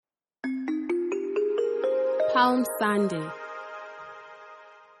Palm Sunday.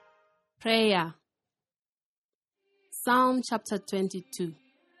 Prayer. Psalm chapter 22.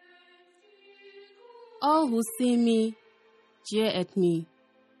 All who see me jeer at me.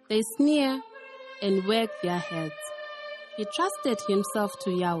 They sneer and wag their heads. He trusted himself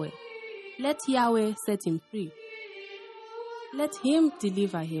to Yahweh. Let Yahweh set him free. Let him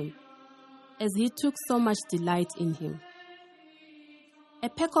deliver him, as he took so much delight in him. A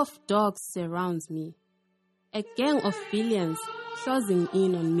pack of dogs surrounds me, a gang of villains closing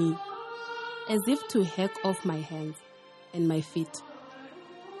in on me, as if to hack off my hands and my feet.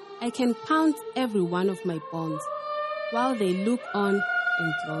 I can count every one of my bones, while they look on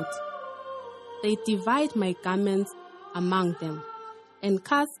and gloat. They divide my garments among them, and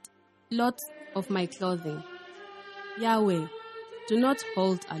cast lots of my clothing. Yahweh, do not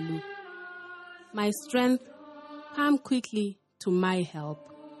hold aloof. My strength, come quickly to my help.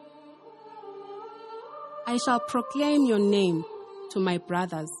 I shall proclaim your name to my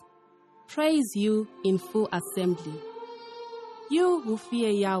brothers, praise you in full assembly. You who fear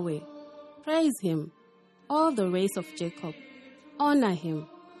Yahweh, praise him. All the race of Jacob, honor him.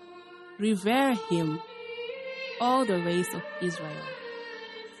 Revere him, all the race of Israel.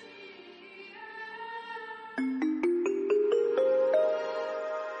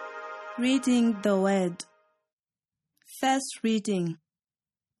 Reading the Word. First reading,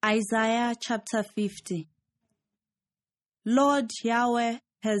 Isaiah chapter 50. Lord Yahweh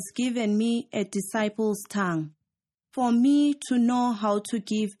has given me a disciple's tongue, for me to know how to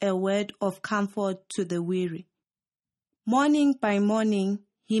give a word of comfort to the weary. Morning by morning,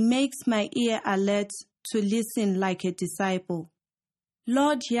 he makes my ear alert to listen like a disciple.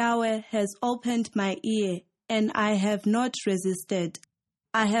 Lord Yahweh has opened my ear, and I have not resisted.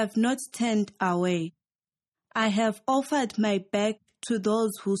 I have not turned away. I have offered my back to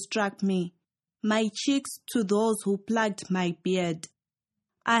those who struck me, my cheeks to those who plucked my beard.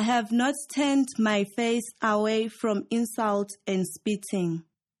 I have not turned my face away from insult and spitting.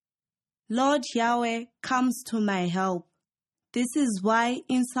 Lord Yahweh comes to my help. This is why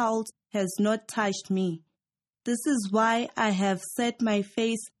insult has not touched me. This is why I have set my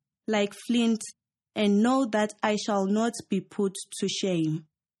face like flint and know that I shall not be put to shame.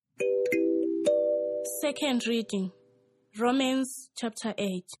 Second reading, Romans chapter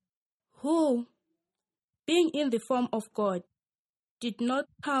 8. Who, being in the form of God, did not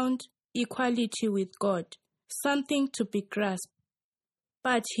count equality with God something to be grasped,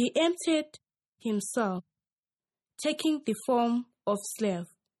 but he emptied himself, taking the form of slave,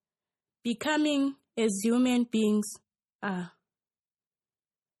 becoming as human beings are,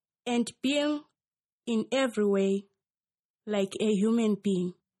 and being in every way like a human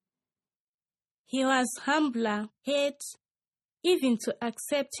being. He was humbler yet, even to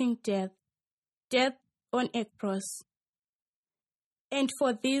accepting death on a cross. And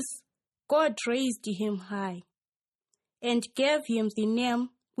for this, God raised him high and gave him the name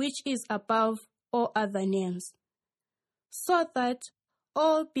which is above all other names, so that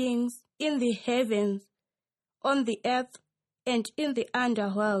all beings in the heavens, on the earth, and in the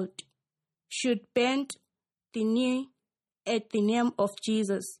underworld should bend the knee at the name of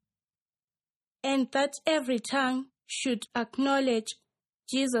Jesus, and that every tongue should acknowledge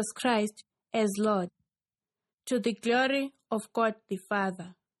Jesus Christ as Lord, to the glory of God the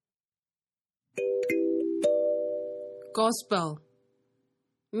Father. Gospel.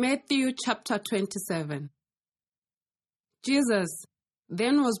 Matthew chapter 27. Jesus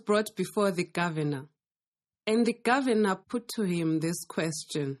then was brought before the governor, and the governor put to him this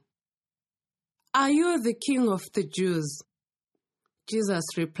question: Are you the king of the Jews? Jesus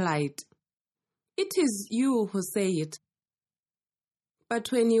replied, It is you who say it. But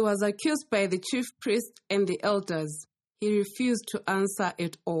when he was accused by the chief priests and the elders, he refused to answer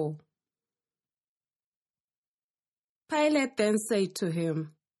at all. Pilate then said to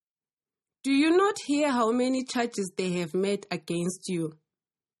him, Do you not hear how many charges they have made against you?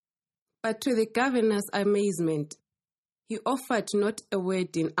 But to the governor's amazement, he offered not a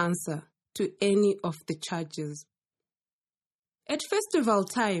word in answer to any of the charges. At festival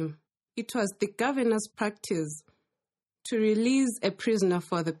time, it was the governor's practice to release a prisoner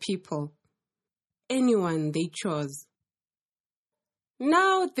for the people, anyone they chose.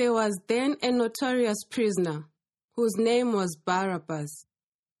 Now there was then a notorious prisoner whose name was Barabbas.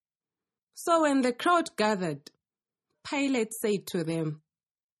 So when the crowd gathered, Pilate said to them,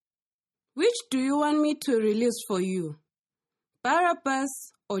 Which do you want me to release for you,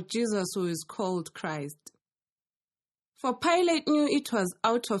 Barabbas or Jesus who is called Christ? For Pilate knew it was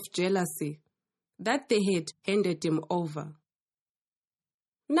out of jealousy that they had handed him over.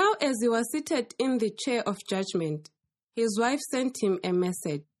 Now as he was seated in the chair of judgment, his wife sent him a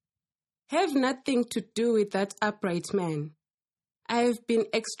message. "Have nothing to do with that upright man. I have been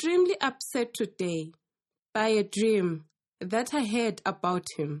extremely upset today by a dream that I had about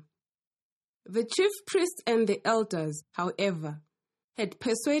him." The chief priests and the elders, however, had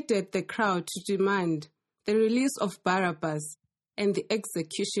persuaded the crowd to demand the release of Barabbas and the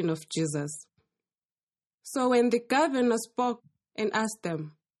execution of Jesus. So when the governor spoke and asked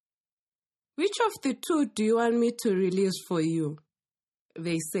them, "Which of the two do you want me to release for you?"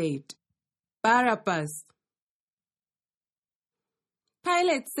 they said, "Barabbas."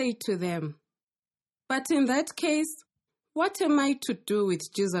 Pilate said to them, "But in that case, what am I to do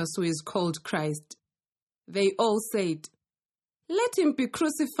with Jesus who is called Christ?" They all said, "Let him be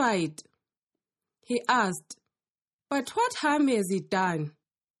crucified." He asked, "But what harm has he done?"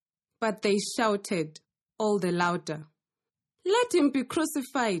 But they shouted all the louder, "Let him be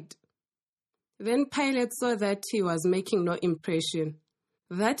crucified." Then Pilate saw that he was making no impression,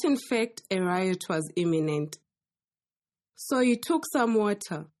 that in fact a riot was imminent. So he took some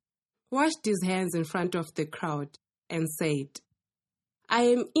water, washed his hands in front of the crowd, and said, "I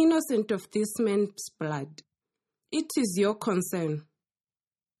am innocent of this man's blood. It is your concern."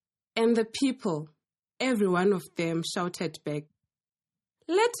 And the people, every one of them, shouted back,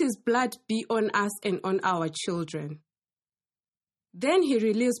 "Let his blood be on us and on our children." Then he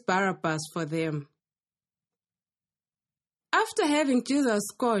released Barabbas for them. After having Jesus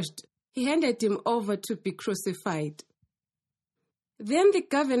scourged, he handed him over to be crucified. Then the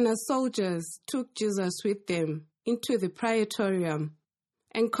governor's soldiers took Jesus with them into the praetorium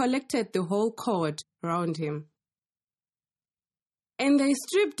and collected the whole court round him. And they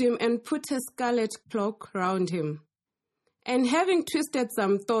stripped him and put a scarlet cloak round him. And having twisted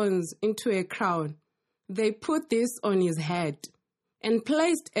some thorns into a crown, they put this on his head and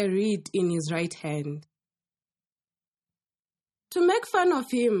placed a reed in his right hand. To make fun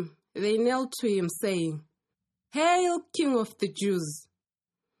of him, they knelt to him, saying, "Hail, King of the Jews!"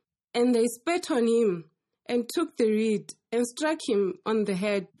 And they spat on him and took the reed and struck him on the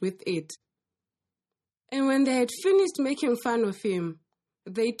head with it. And when they had finished making fun of him,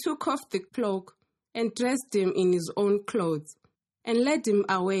 they took off the cloak and dressed him in his own clothes and led him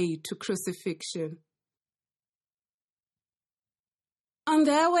away to crucifixion. On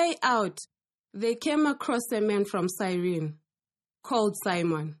their way out, they came across a man from Cyrene called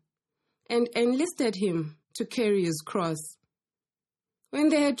Simon and enlisted him to carry his cross. When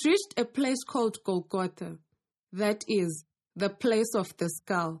they had reached a place called Golgotha, that is, the place of the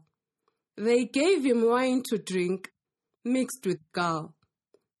skull, they gave him wine to drink mixed with gall,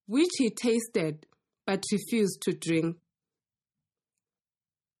 which he tasted but refused to drink.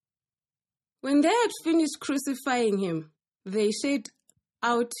 When they had finished crucifying him, they shed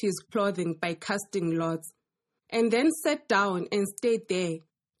out his clothing by casting lots, and then sat down and stayed there,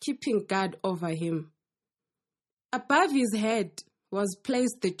 keeping guard over him. Above his head was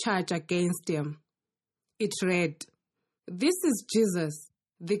placed the charge against him. It read, "This is Jesus,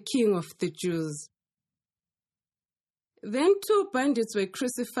 the King of the Jews." Then 2 bandits were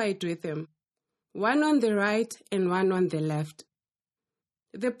crucified with him, one on the right and one on the left.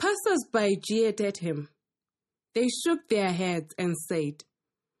 The passers-by jeered at him. They shook their heads and said,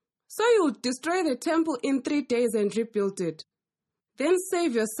 "So you'll destroy the temple in 3 days and rebuild it? Then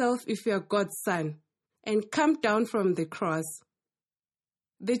save yourself if you are God's son, and come down from the cross."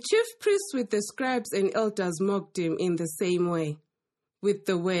 The chief priests with the scribes and elders mocked him in the same way, with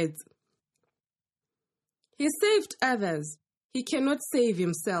the words, "He saved others. He cannot save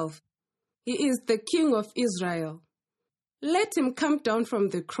himself. He is the King of Israel. Let him come down from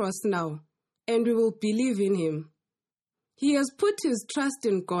the cross now, and we will believe in him. He has put his trust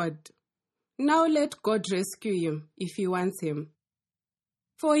in God. Now let God rescue him if he wants him.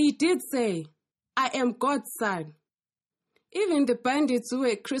 For he did say, 'I am God's son.'" Even the bandits who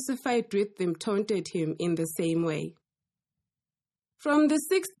were crucified with him taunted him in the same way. From the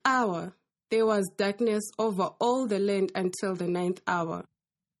 6th hour, there was darkness over all the land until the 9th hour.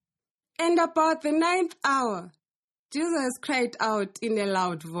 And about the 9th hour, Jesus cried out in a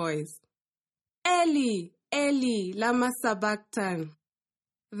loud voice, "Eli, Eli, lama sabachthani?"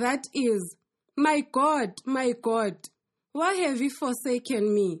 That is, my God, why have you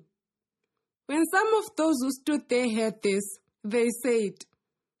forsaken me?" When some of those who stood there heard this, they said,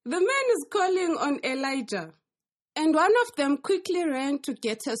 "The man is calling on Elijah." And one of them quickly ran to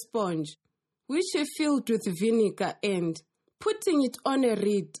get a sponge, which he filled with vinegar and, putting it on a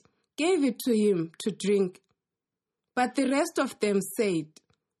reed, gave it to him to drink. But the rest of them said,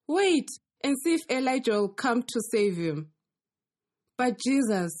 "Wait and see if Elijah will come to save him." But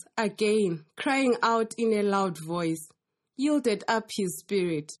Jesus, again, crying out in a loud voice, yielded up his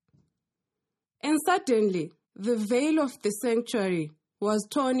spirit. And suddenly, the veil of the sanctuary was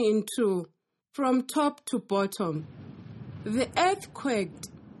torn in two, from top to bottom. The earth quaked,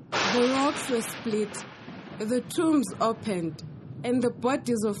 the rocks were split, the tombs opened, and the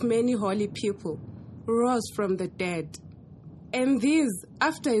bodies of many holy people rose from the dead. And these,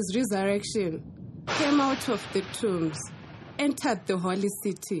 after his resurrection, came out of the tombs, entered the holy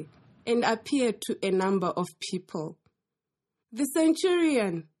city, and appeared to a number of people. The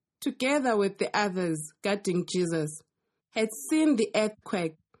centurion, together with the others guarding Jesus, had seen the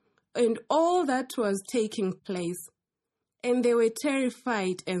earthquake and all that was taking place, and they were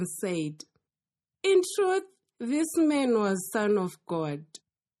terrified and said, "In truth, this man was Son of God."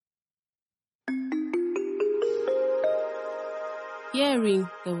 Hearing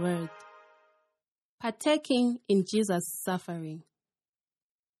the word. Partaking in Jesus' suffering.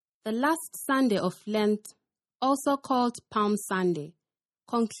 The last Sunday of Lent, also called Palm Sunday,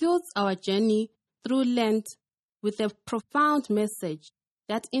 concludes our journey through Lent with a profound message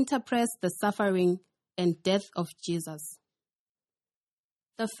that interprets the suffering and death of Jesus.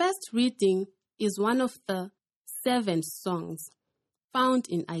 The first reading is one of the 7 songs found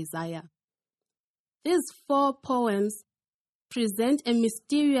in Isaiah. These 4 poems present a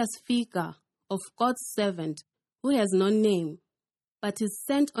mysterious figure of God's servant who has no name, but is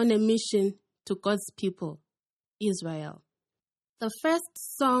sent on a mission to God's people, Israel. The first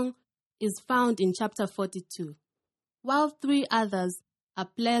song is found in chapter 42, while 3 others are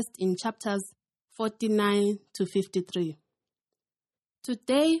placed in chapters 49 to 53.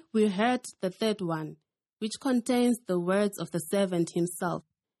 Today we heard the third one, which contains the words of the servant himself,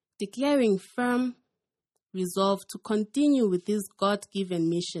 declaring firm resolve to continue with his God-given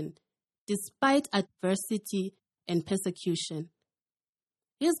mission, despite adversity and persecution.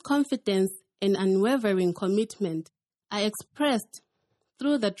 His confidence and unwavering commitment are expressed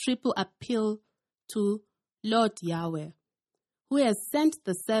through the triple appeal to Lord Yahweh, who has sent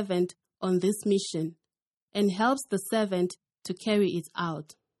the servant on this mission and helps the servant to carry it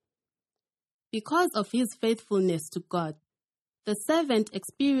out. Because of his faithfulness to God, the servant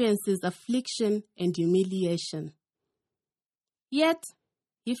experiences affliction and humiliation. Yet,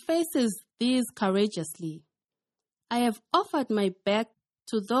 he faces these courageously. "I have offered my back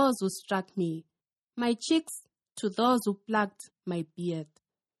to those who struck me, my cheeks to those who plucked my beard.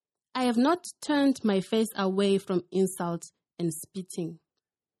 I have not turned my face away from insult and spitting."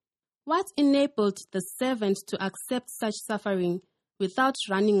 What enabled the servant to accept such suffering without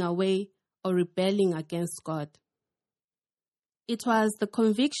running away or rebelling against God? It was the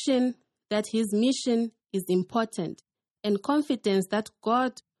conviction that his mission is important and confidence that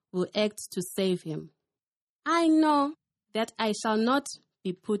God will act to save him. "I know that I shall not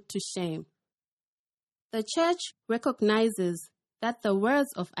be put to shame." The church recognizes that the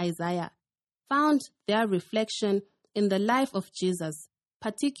words of Isaiah found their reflection in the life of Jesus,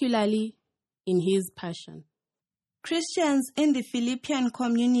 particularly in his passion. Christians in the Philippian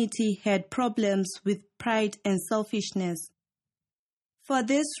community had problems with pride and selfishness. For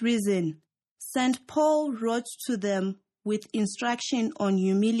this reason, St. Paul wrote to them with instruction on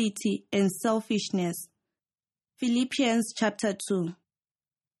humility and selfishness. Philippians chapter 2.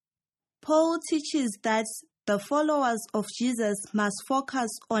 Paul teaches that the followers of Jesus must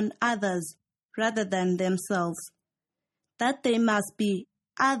focus on others rather than themselves, that they must be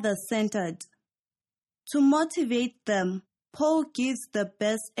other-centered. To motivate them, Paul gives the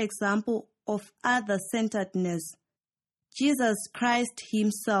best example of other-centeredness, Jesus Christ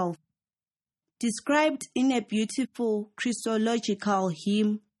himself, described in a beautiful Christological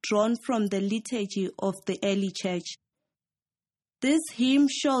hymn drawn from the liturgy of the early church. This hymn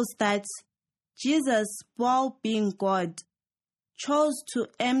shows that Jesus, while being God, chose to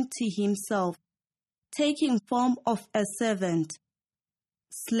empty himself, taking form of a servant,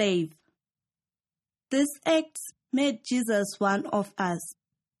 slave. This act made Jesus one of us,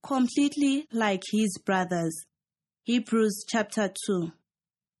 completely like his brothers. Hebrews chapter 2.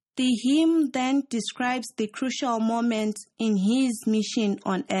 The hymn then describes the crucial moment in his mission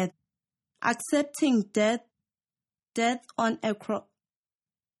on earth, accepting death on a cross.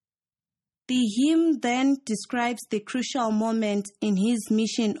 The hymn then describes the crucial moment in his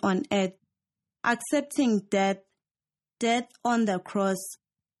mission on earth, accepting death on the cross.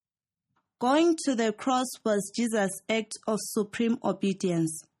 Going to the cross was Jesus' act of supreme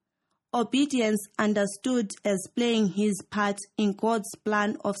obedience. Obedience understood as playing his part in God's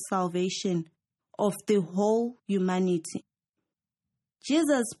plan of salvation of the whole humanity.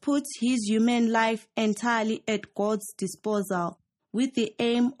 Jesus put his human life entirely at God's disposal with the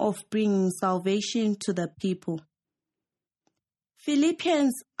aim of bringing salvation to the people.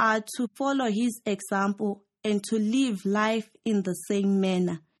 Philippians are to follow his example and to live life in the same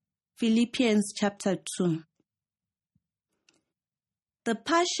manner. Philippians chapter 2. The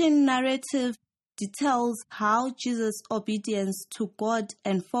Passion narrative details how Jesus' obedience to God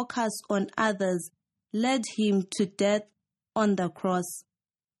and focus on others led him to death on the cross.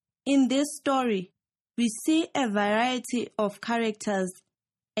 In this story, we see a variety of characters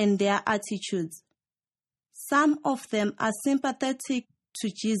and their attitudes. Some of them are sympathetic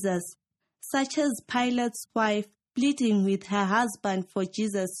to Jesus, such as Pilate's wife pleading with her husband for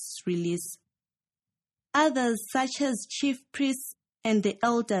Jesus' release. Others, such as chief priests and the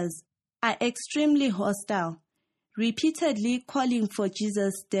elders, are extremely hostile, repeatedly calling for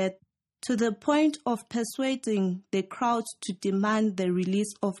Jesus' death to the point of persuading the crowd to demand the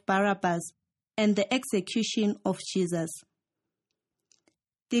release of Barabbas and the execution of Jesus.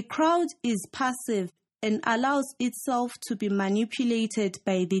 The crowd is passive and allows itself to be manipulated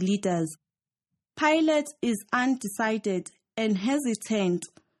by the leaders. Pilate is undecided and hesitant,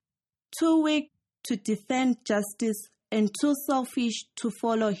 too weak to defend justice and too selfish to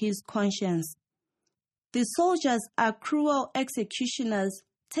follow his conscience. The soldiers are cruel executioners,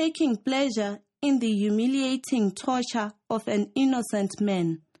 taking pleasure in the humiliating torture of an innocent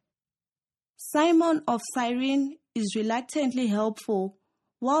man. Simon of Cyrene is reluctantly helpful,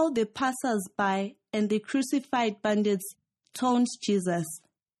 while the passers-by and the crucified bandits taunt Jesus.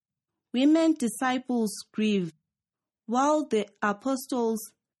 Women disciples grieve, while the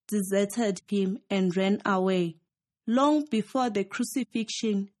apostles deserted him and ran away, long before the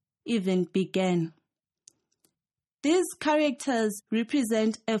crucifixion even began. These characters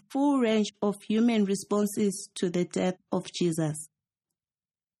represent a full range of human responses to the death of Jesus.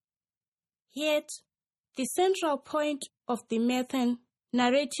 Yet, the central point of the Matthew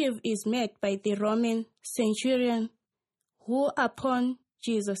narrative is made by the Roman centurion who, upon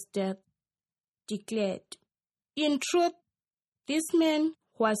Jesus' death, declared, "In truth, this man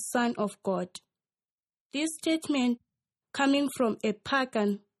was Son of God." This statement, coming from a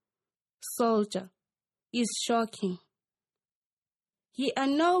pagan soldier, is shocking. He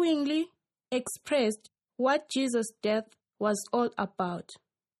unknowingly expressed what Jesus' death was all about.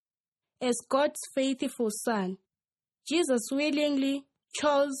 As God's faithful Son, Jesus willingly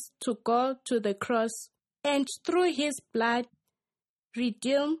chose to go to the cross and through his blood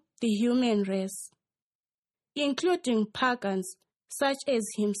redeem the human race, including pagans such as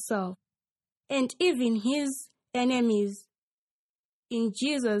himself and even his enemies. In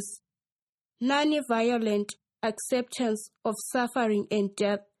Jesus' non-violent acceptance of suffering and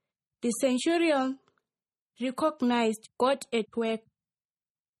death, the centurion recognized God at work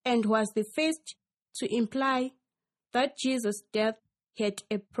and was the first to imply that Jesus' death had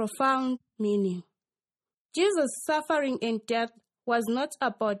a profound meaning. Jesus' suffering and death was not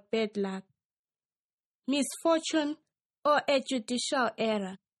about bad luck, misfortune, or a judicial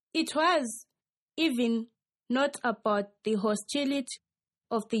error. It was even not about the hostility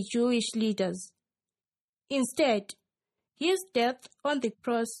of the Jewish leaders. Instead, his death on the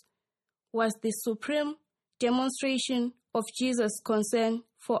cross was the supreme demonstration of Jesus' concern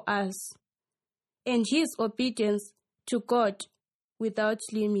for us and his obedience to God without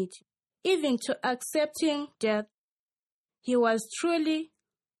limit. Even to accepting death, he was truly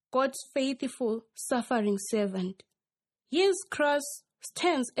God's faithful suffering servant. His cross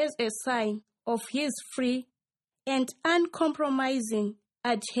stands as a sign of his free and uncompromising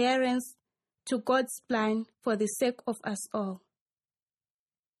adherence to God's plan for the sake of us all.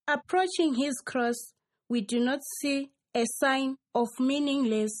 Approaching his cross, we do not see a sign of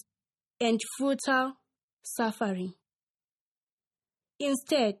meaningless and futile suffering.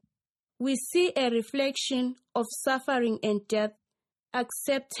 Instead, we see a reflection of suffering and death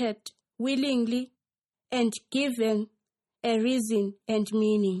accepted willingly and given a reason and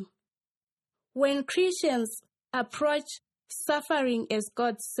meaning. When Christians approach suffering as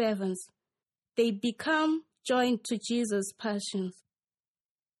God's servants, they become joined to Jesus' passions.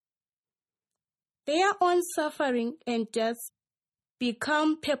 Their own suffering and death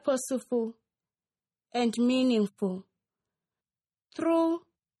become purposeful and meaningful through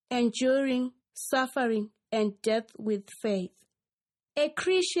enduring suffering and death with faith. A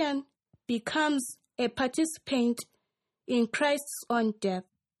Christian becomes a participant in Christ's own death.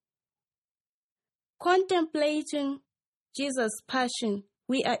 Contemplating Jesus' passion,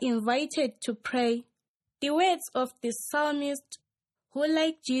 we are invited to pray the words of the psalmist who,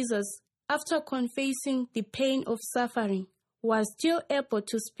 like Jesus, after confessing the pain of suffering, was still able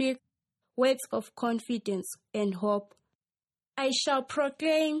to speak words of confidence and hope. I shall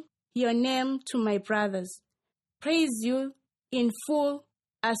proclaim your name to my brothers, praise you in full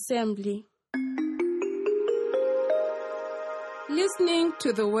assembly. Listening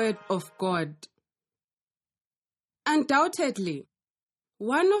to the word of God. Undoubtedly,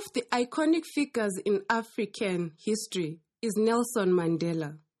 one of the iconic figures in African history is Nelson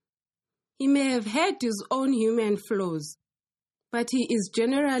Mandela. He may have had his own human flaws, but he is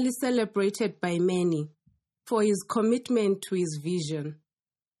generally celebrated by many for his commitment to his vision.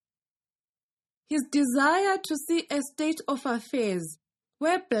 His desire to see a state of affairs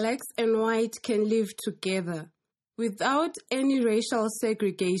where blacks and whites can live together without any racial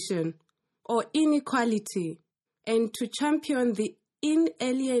segregation or inequality, and to champion the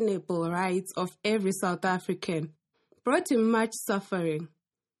inalienable rights of every South African, brought him much suffering.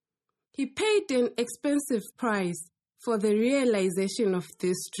 He paid an expensive price for the realization of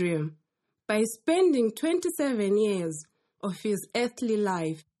this dream by spending 27 years of his earthly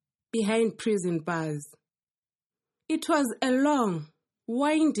life behind prison bars. It was a long,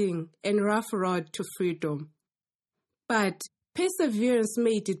 winding, and rough road to freedom, but perseverance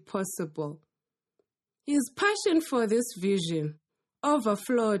made it possible. His passion for this vision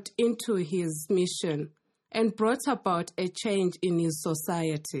overflowed into his mission and brought about a change in his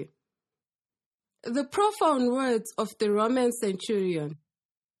society. The profound words of the Roman centurion,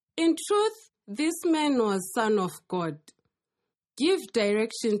 "In truth, this man was Son of God," give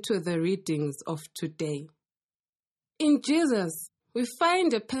direction to the readings of today. In Jesus, we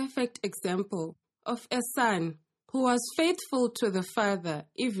find a perfect example of a son who was faithful to the Father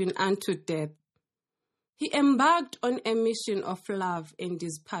even unto death. He embarked on a mission of love and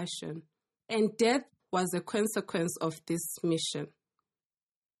dispassion, and death was a consequence of this mission.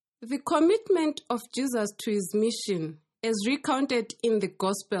 The commitment of Jesus to his mission, as recounted in the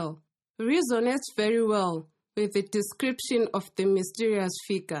Gospel, resonates very well with the description of the mysterious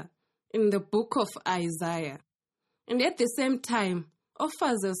figure in the book of Isaiah, and at the same time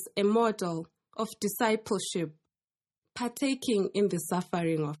offers us a model of discipleship, partaking in the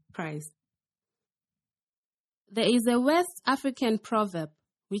suffering of Christ. There is a West African proverb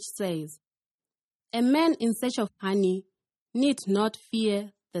which says, "A man in search of honey need not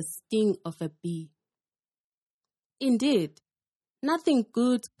fear the sting of a bee." Indeed, nothing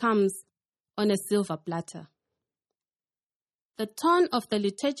good comes on a silver platter. The tone of the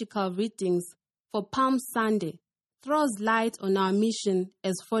liturgical readings for Palm Sunday throws light on our mission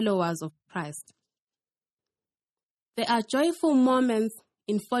as followers of Christ. There are joyful moments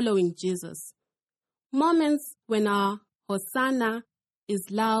in following Jesus, moments when our Hosanna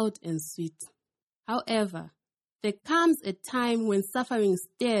is loud and sweet. However, there comes a time when suffering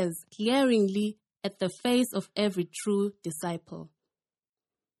stares glaringly at the face of every true disciple.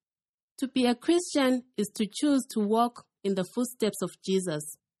 To be a Christian is to choose to walk in the footsteps of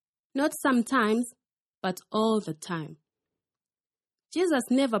Jesus, not sometimes, but all the time. Jesus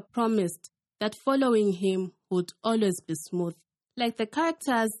never promised that following him would always be smooth. Like the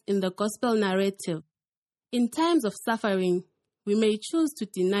characters in the gospel narrative, in times of suffering, we may choose to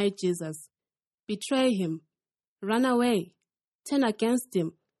deny Jesus, betray him, run away, turn against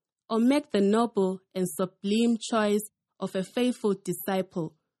him, or make the noble and sublime choice of a faithful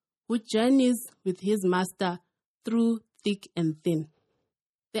disciple who journeys with his master through thick and thin.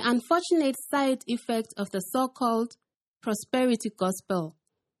 The unfortunate side effect of the so-called prosperity gospel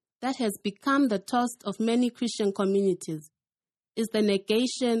that has become the toast of many Christian communities is the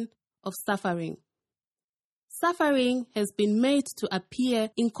negation of suffering. Suffering has been made to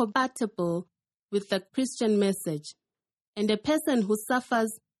appear incompatible with the Christian message, and a person who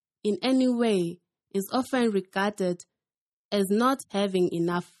suffers in any way is often regarded as not having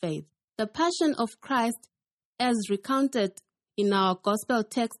enough faith. The Passion of Christ, as recounted in our gospel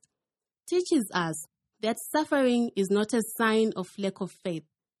text, teaches us that suffering is not a sign of lack of faith.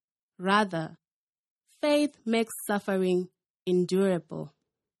 Rather, faith makes suffering endurable.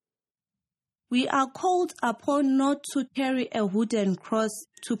 We are called upon not to carry a wooden cross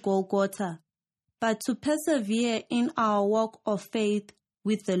to Golgotha, but to persevere in our walk of faith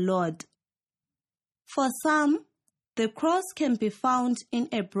with the Lord. For some, the cross can be found in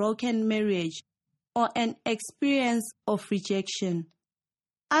a broken marriage or an experience of rejection.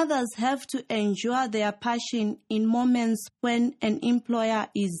 Others have to endure their passion in moments when an employer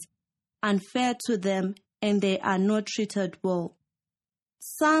is unfair to them and they are not treated well.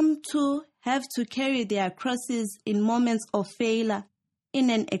 Some, too, have to carry their crosses in moments of failure in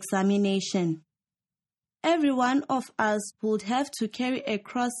an examination. Every one of us would have to carry a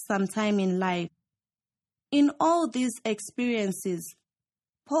cross sometime in life. In all these experiences,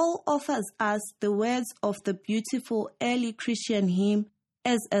 Paul offers us the words of the beautiful early Christian hymn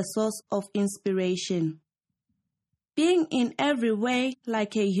as a source of inspiration. Being in every way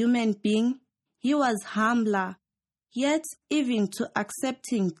like a human being, he was humbler, yet even to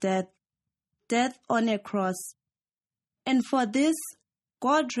accepting death on a cross. And for this,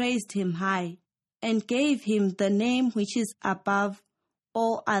 God raised him high and gave him the name which is above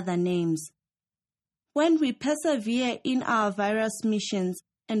all other names. When we persevere in our various missions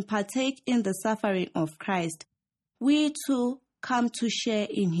and partake in the suffering of Christ, we too come to share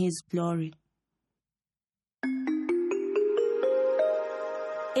in his glory.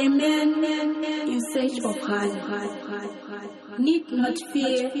 A man in search of heart need not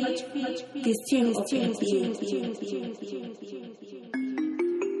fear the sting of a beard.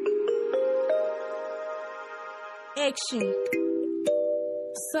 Action.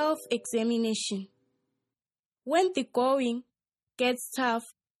 Self-examination. When the going gets tough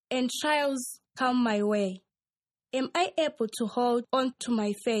and trials come my way, am I able to hold on to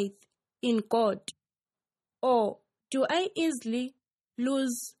my faith in God? Or do I easily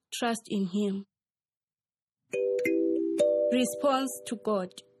lose trust in Him? Response to God.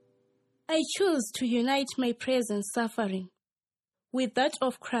 I choose to unite my present suffering with that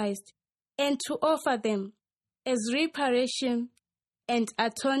of Christ and to offer them as reparation and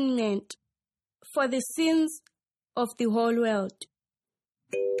atonement for the sins of the whole world.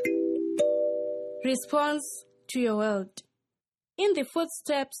 Response to your world. In the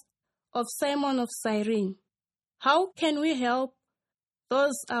footsteps of Simon of Cyrene, how can we help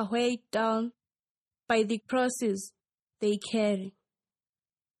those who are weighed down by the crosses they carry?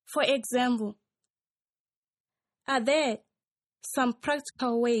 For example, are there some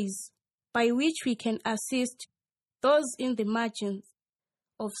practical ways by which we can assist those in the margins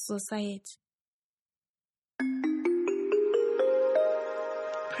of society?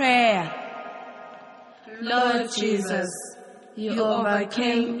 Prayer. Lord Jesus, you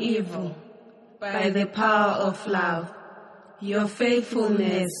overcame evil by the power of love. Your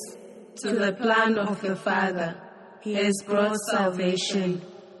faithfulness to the plan of the Father has brought salvation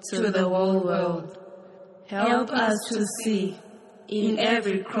to the whole world. Help us to see in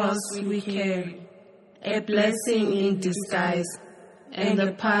every cross we carry a blessing in disguise and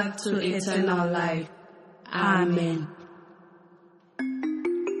the path to eternal life. Amen.